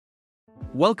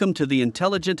Welcome to the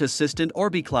intelligent assistant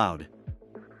OrbiCloud.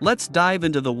 Let's dive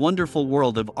into the wonderful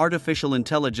world of artificial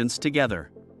intelligence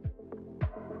together.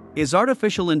 Is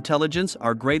artificial intelligence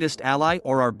our greatest ally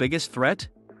or our biggest threat?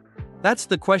 That's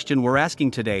the question we're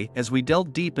asking today as we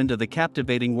delve deep into the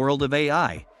captivating world of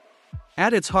AI.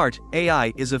 At its heart,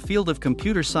 AI is a field of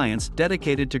computer science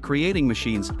dedicated to creating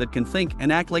machines that can think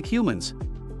and act like humans.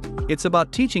 It's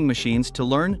about teaching machines to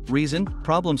learn, reason,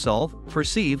 problem solve,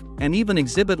 perceive, and even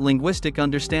exhibit linguistic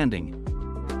understanding.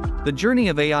 The journey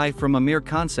of AI from a mere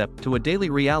concept to a daily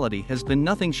reality has been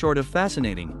nothing short of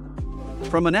fascinating.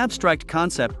 From an abstract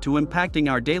concept to impacting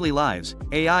our daily lives,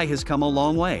 AI has come a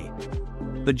long way.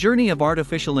 The journey of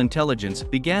artificial intelligence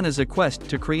began as a quest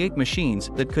to create machines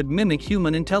that could mimic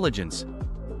human intelligence.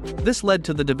 This led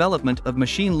to the development of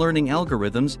machine learning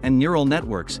algorithms and neural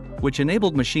networks, which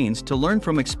enabled machines to learn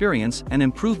from experience and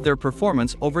improve their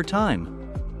performance over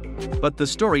time. But the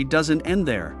story doesn't end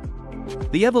there.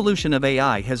 The evolution of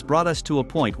AI has brought us to a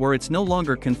point where it's no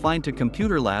longer confined to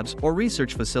computer labs or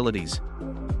research facilities.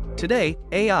 Today,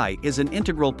 AI is an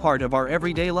integral part of our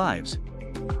everyday lives.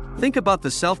 Think about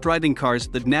the self-driving cars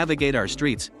that navigate our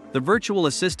streets, the virtual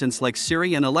assistants like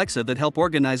Siri and Alexa that help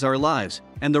organize our lives,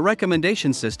 and the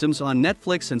recommendation systems on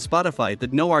Netflix and Spotify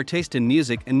that know our taste in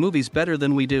music and movies better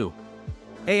than we do.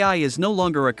 AI is no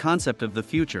longer a concept of the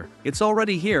future, it's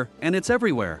already here, and it's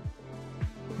everywhere.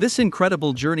 This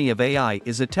incredible journey of AI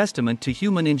is a testament to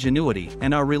human ingenuity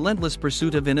and our relentless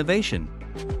pursuit of innovation.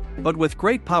 But with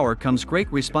great power comes great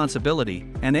responsibility,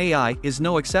 and AI is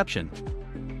no exception.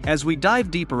 As we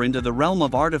dive deeper into the realm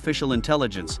of artificial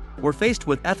intelligence, we're faced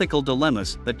with ethical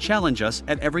dilemmas that challenge us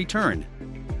at every turn.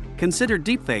 Consider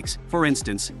deepfakes, for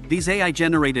instance. These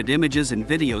AI-generated images and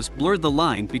videos blur the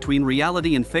line between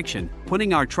reality and fiction,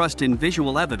 putting our trust in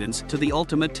visual evidence to the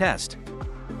ultimate test.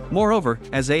 Moreover,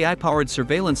 as AI-powered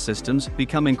surveillance systems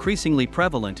become increasingly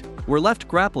prevalent, we're left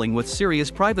grappling with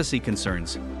serious privacy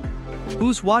concerns.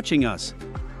 Who's watching us?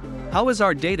 How is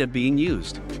our data being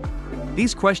used?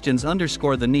 These questions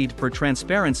underscore the need for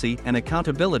transparency and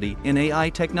accountability in AI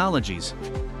technologies.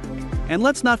 And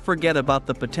let's not forget about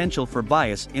the potential for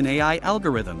bias in AI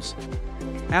algorithms.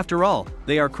 After all,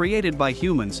 they are created by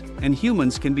humans, and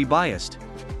humans can be biased.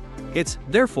 It's,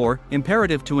 therefore,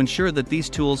 imperative to ensure that these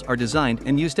tools are designed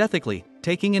and used ethically,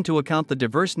 taking into account the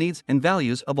diverse needs and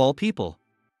values of all people.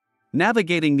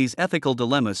 Navigating these ethical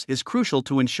dilemmas is crucial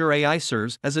to ensure AI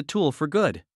serves as a tool for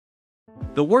good.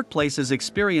 The workplace is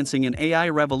experiencing an AI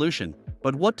revolution,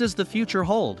 but what does the future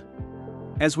hold?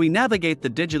 As we navigate the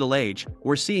digital age,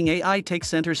 we're seeing AI take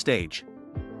center stage.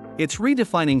 It's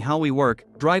redefining how we work,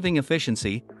 driving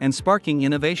efficiency, and sparking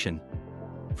innovation.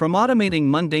 From automating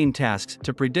mundane tasks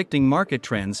to predicting market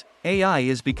trends, AI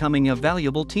is becoming a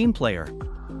valuable team player.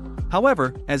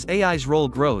 However, as AI's role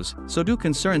grows, so do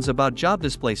concerns about job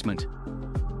displacement.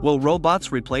 Will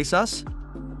robots replace us?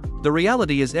 The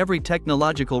reality is every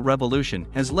technological revolution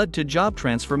has led to job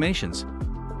transformations.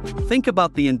 Think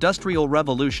about the Industrial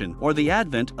Revolution or the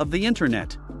advent of the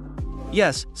Internet.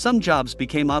 Yes, some jobs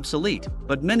became obsolete,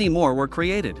 but many more were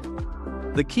created.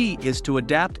 The key is to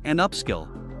adapt and upskill.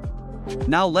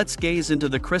 Now let's gaze into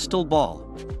the crystal ball.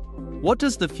 What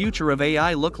does the future of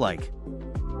AI look like?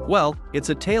 Well, it's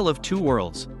a tale of two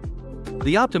worlds.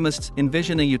 The optimists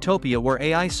envision a utopia where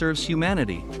AI serves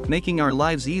humanity, making our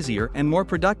lives easier and more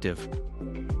productive.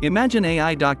 Imagine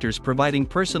AI doctors providing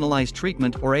personalized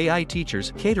treatment or AI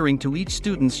teachers catering to each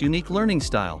student's unique learning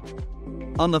style.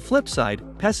 On the flip side,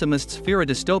 pessimists fear a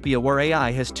dystopia where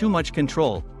AI has too much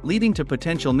control, leading to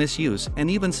potential misuse and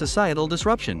even societal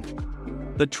disruption.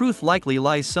 The truth likely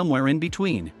lies somewhere in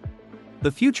between.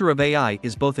 The future of AI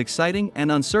is both exciting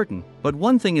and uncertain, but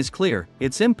one thing is clear: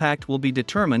 its impact will be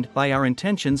determined by our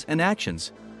intentions and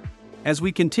actions. As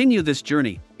we continue this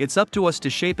journey, it's up to us to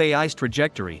shape AI's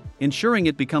trajectory, ensuring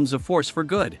it becomes a force for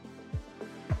good.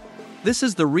 This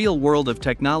is the real world of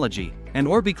technology, and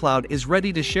OrbiCloud is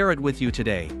ready to share it with you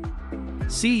today.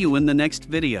 See you in the next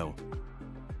video.